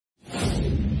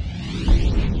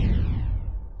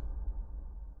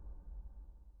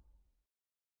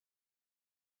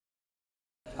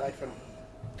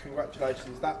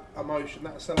congratulations, that emotion,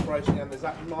 that celebration, and there's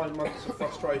that 9 months of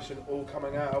frustration all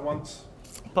coming out at once.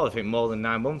 I probably think more than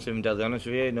 9 months, if I'm deadly honest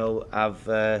with you. You know,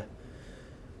 obviously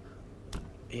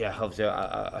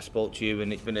I spoke to you,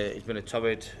 and it's been a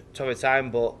torrid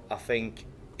time, but I think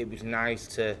it was nice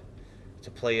to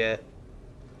play a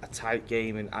tight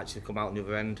game and actually come out the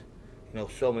other end. You know,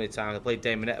 so many times I played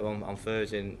Damon on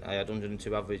Thursday, and I had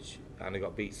 102 average, and I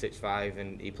got beat 6-5,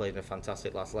 and he played in a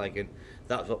fantastic last leg, and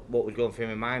that's what was going through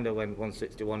my mind. I went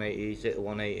 160, 180, he's hit the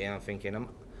 180, and I'm thinking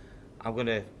I'm going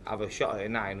to have a shot at a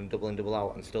 9 and double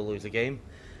out and still lose the game.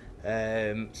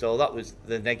 So that was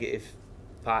the negative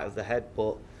part of the head,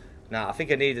 but no, I think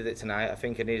I needed it tonight. I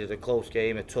think I needed a close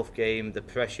game, a tough game, the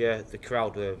pressure, the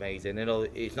crowd were amazing. You know,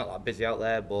 it's not that busy out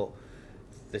there, but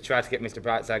they tried to get Mr.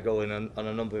 Brightside going on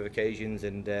a number of occasions,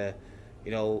 and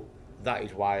you know, that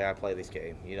is why I play this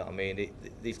game. You know what I mean?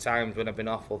 These times when I've been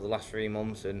off over the last 3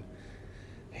 months, and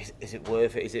is it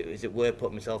worth it? Is it worth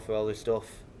putting myself through all this stuff?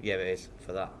 Yeah, it is.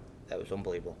 For that was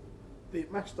unbelievable. The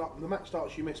match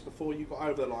starts you missed before you got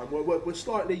over the line were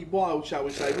slightly wild, shall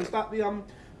we say? Was that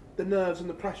the nerves and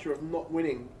the pressure of not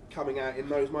winning coming out in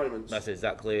those moments? That's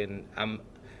exactly. And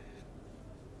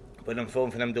when I'm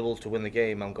throwing for them doubles to win the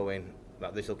game, I'm going,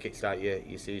 right, this will kickstart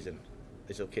your season.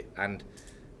 And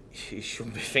you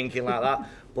shouldn't be thinking like that.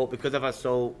 But because I've had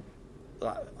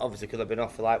obviously because I've been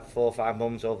off for like 4 or 5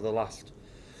 months over the last,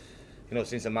 you know,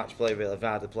 since the match play really I've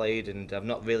hardly played, and I've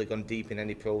not really gone deep in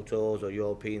any Pro Tours or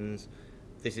Europeans.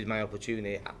 This is my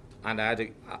opportunity, and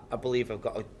I believe I've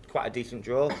got quite a decent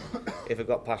draw. If I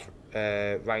got past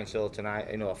Ryan Searle tonight,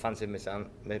 you know, I fancied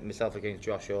myself against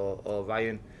Josh or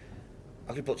Ryan,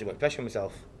 I could put too much pressure on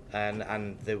myself.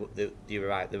 And you were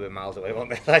right, they were miles away, weren't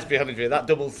they? Let's be honest with you. That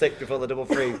double 6 before the double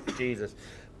 3, Jesus.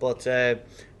 But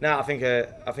no, I think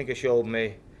I showed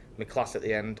my class at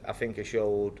the end. I think I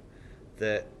showed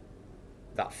that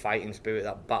fighting spirit,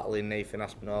 that battling Nathan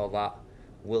Aspinall, that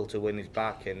will to win is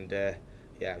back, and I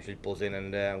was just buzzing,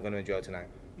 and I'm going to enjoy it tonight.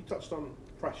 You touched on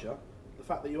pressure. The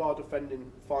fact that you are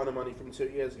defending final money from 2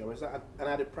 years ago, is that an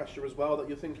added pressure as well that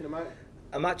you're thinking about?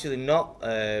 I'm actually not.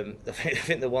 I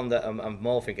think the one that I'm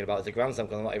more thinking about is the Grand Slam,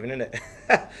 because I'm not even in it.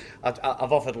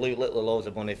 I've offered Luke Little loads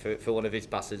of money for one of his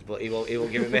passes, but he won't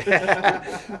give it me.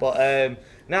 But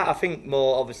now I think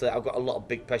more, obviously, I've got a lot of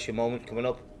big pressure moments coming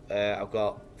up. I've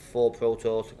got 4 Pro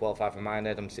Tours to qualify for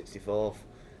Minehead. I'm 64th.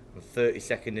 I'm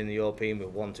 32nd in the European with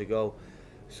 1 to go.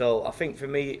 So I think for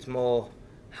me it's more,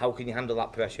 how can you handle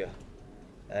that pressure?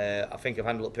 I think I've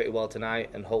handled it pretty well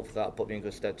tonight, and hopefully that'll put me in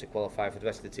good stead to qualify for the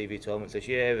rest of the TV tournaments this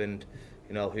year, and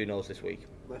you know, who knows this week.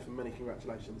 Nathan, many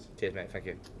congratulations. Cheers, mate. Thank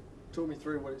you. Talk me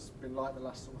through what it's been like the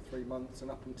last sort of 3 months and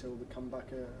up until the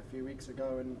comeback a few weeks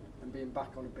ago, and being back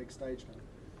on a big stage now.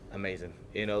 Amazing.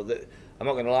 You know, I'm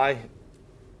not going to lie,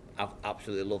 I've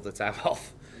absolutely loved the time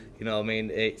off. You know what I mean?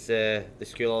 It's the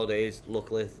school holidays,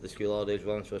 luckily the school holidays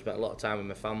run, so I spent a lot of time with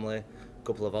my family, a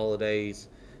couple of holidays,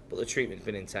 but the treatment's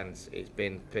been intense. It's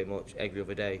been pretty much every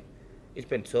other day. It's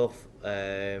been tough,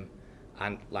 and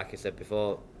like I said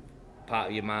before, part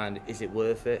of your mind, is it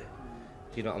worth it?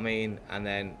 Do you know what I mean? And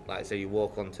then, like I say, you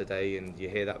walk on today and you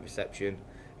hear that reception,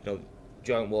 you know,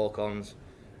 joint walk-ons,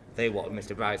 they wanted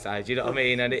Mr. Brightside, do you know what I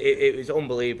mean? And it was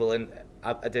unbelievable, and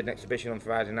I did an exhibition on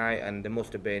Friday night, and there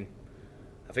must have been,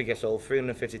 I think I sold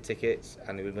 350 tickets,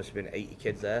 and there must have been 80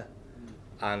 kids there.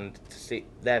 And to see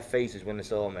their faces when they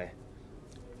saw me,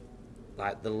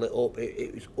 like the lit up,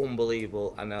 it was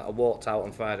unbelievable. And I walked out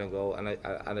on Friday and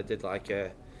I did like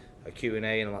a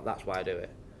Q&A, and I'm like, that's why I do it,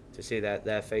 to see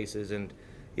their faces. And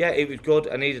yeah, it was good.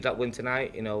 I needed that win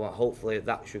tonight. You know, hopefully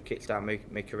that should kickstart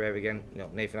my career again. You know,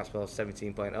 Nathan Aspinall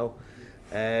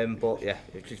 17.0. But yeah,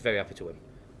 just very happy to win.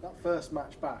 That first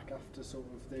match back, after sort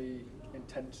of the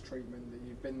intense treatment that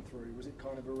you've been through, was it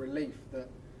kind of a relief that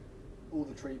all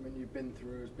the treatment you've been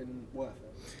through has been worth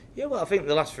it? Yeah, well, I think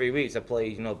the last 3 weeks I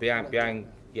played, you know, behind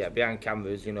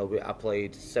cameras. You know, I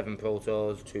played 7 Pro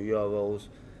Tours, 2 Euros,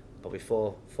 probably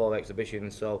four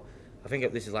exhibitions. So I think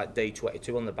this is like day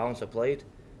 22 on the bounce I played.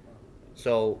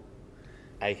 So,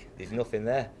 hey, there's nothing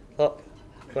there. Look,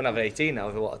 I'm going to have an 18 now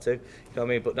if I wanted to. You know what I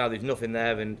mean? But now there's nothing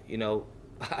there, and you know,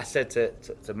 I said to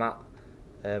Matt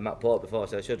Port before, I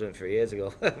said I should have done it 3 years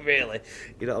ago. Really,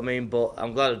 you know what I mean? But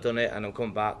I'm glad I've done it, and I'm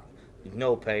coming back. There's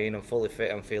no pain. I'm fully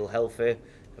fit. I feel healthy.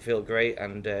 I feel great,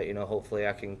 and you know, hopefully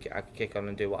I can kick on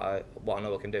and do what I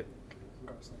know I can do.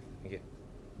 Congrats. Thank you.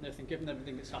 Nathan, given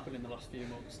everything that's happened in the last few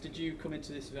months, did you come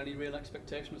into this with any real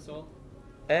expectation at all?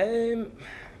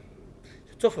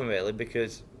 It's a tough one really,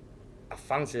 because I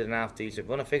fancied an half decent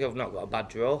run. I think I've not got a bad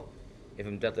draw, if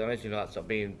I'm deadly honest. You know, that's not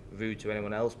being rude to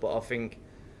anyone else, but I think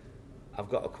I've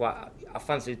got I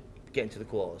fancied getting to the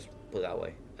quarters, put it that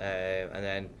way. and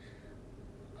then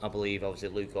I believe obviously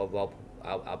Luke or Rob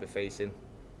I'll be facing.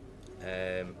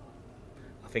 I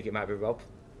think it might be Rob.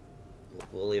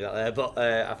 We'll leave that there, but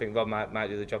I think Rob might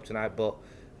do the job tonight. But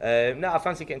no, I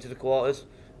fancy getting to the quarters.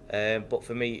 But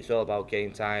for me, it's all about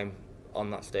game time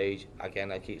on that stage.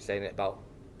 Again, I keep saying it about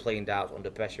playing darts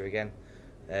under pressure again.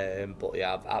 But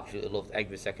yeah, I've absolutely loved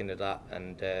every second of that,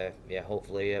 and yeah,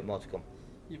 hopefully more to come.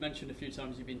 You mentioned a few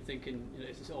times you've been thinking,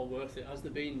 is this all worth it? Has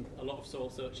there been a lot of soul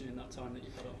searching in that time that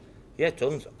you've had off? Yeah,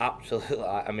 tons, absolutely.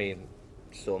 I mean,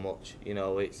 so much.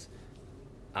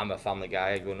 I'm a family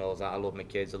guy. Everyone knows that. I love my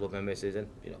kids. I love my missus, and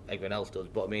everyone else does.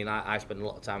 But I mean, I spend a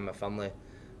lot of time with my family,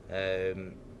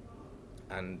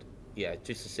 and yeah,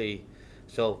 just to see.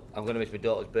 So I'm going to miss my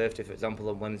daughter's birthday, for example,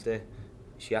 on Wednesday.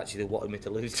 She actually wanted me to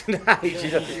lose tonight.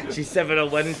 She's 7 on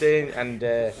Wednesday, and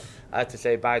I had to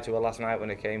say bye to her last night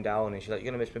when I came down. And she's like,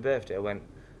 "You're going to miss my birthday?" I went,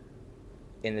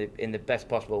 in the best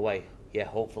possible way. Yeah,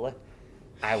 hopefully.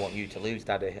 I want you to lose,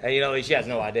 Daddy. And she has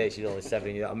no idea. She's only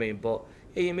 7. You know what I mean? But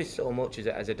yeah, you miss so much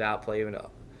as a dart player,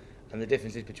 and the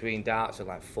differences between darts and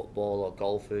like football or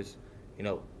golfers.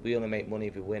 We only make money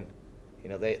if we win.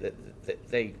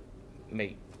 They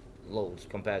make loads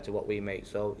compared to what we make.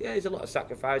 So yeah, there's a lot of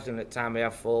sacrifice, and at time I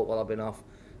have fought while I've been off.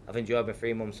 I've enjoyed my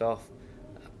 3 months off.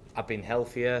 I've been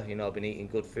healthier. I've been eating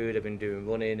good food. I've been doing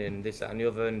running and this, that, and the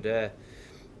other. And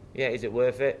yeah, is it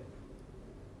worth it?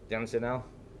 The answer now.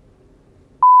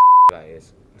 That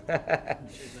is.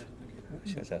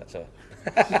 Should I say that? Sorry.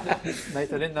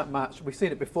 Nathan, in that match, we've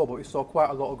seen it before, but we saw quite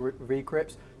a lot of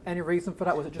regrips. Any reason for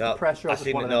that? Was it just the pressure? Or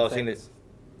just one of them things?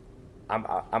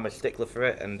 I'm a stickler for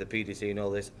it, and the PDC know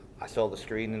this. I saw the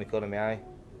screen in the corner of my eye.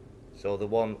 So the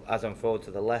one, as I'm forward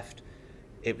to the left,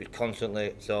 it was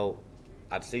constantly, so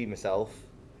I'd see myself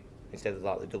instead of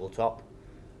like the double top,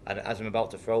 and as I'm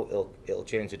about to throw, it'll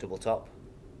change to double top,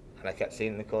 and I kept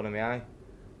seeing it in the corner of my eye.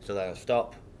 So then I'll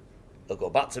stop, it'll go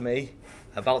back to me,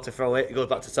 about to throw it goes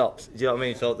back to tops. Do you know what I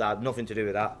mean? So that had nothing to do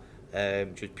with that,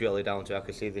 just purely down to I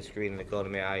could see the screen in the corner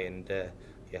of my eye, and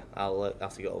yeah, I'll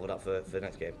have to get over that for the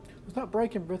next game. Does that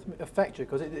breaking rhythm affect you?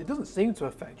 Because it doesn't seem to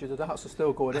affect you. The darts are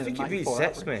still going in. I think it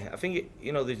resets me. I think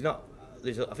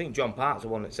I think John Park's the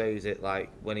one that says it, like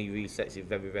when he resets, he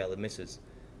very rarely misses.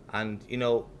 And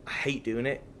I hate doing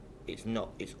it. It's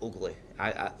ugly.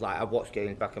 I watch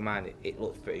games back of mine. It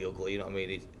looks pretty ugly. You know what I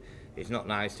mean? It's not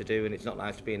nice to do, and it's not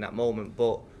nice to be in that moment.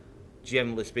 But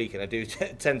generally speaking, I do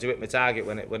tend to hit my target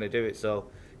when I do it. So.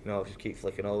 I'll just keep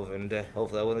flicking over, and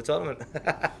hopefully I'll win the tournament.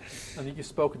 And you've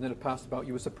spoken in the past about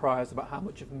you were surprised about how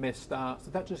much you've missed starts.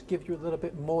 Did that just give you a little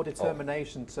bit more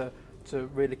determination to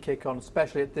really kick on,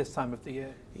 especially at this time of the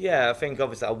year? Yeah, I think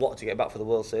obviously I wanted to get back for the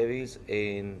World Series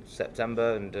in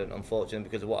September, and unfortunately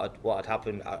because of what had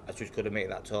happened, I just couldn't make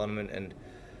that tournament, and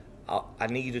I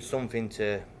needed something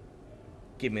to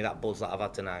give me that buzz that I've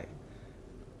had tonight.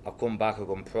 I've come back, I've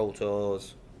gone Pro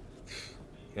Tours.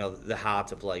 They're hard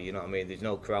to play, you know what I mean? There's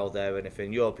no crowd there or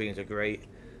anything. Europeans are great,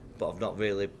 but I've not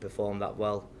really performed that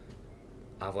well.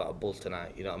 I've got a buzz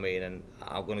tonight, you know what I mean? And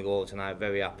I'm going to go out tonight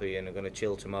very happy, and I'm going to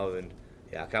chill tomorrow, and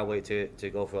yeah, I can't wait to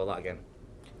go for all that again.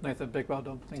 Nathan, big well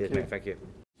done. Thank Cheers, you. mate, thank you.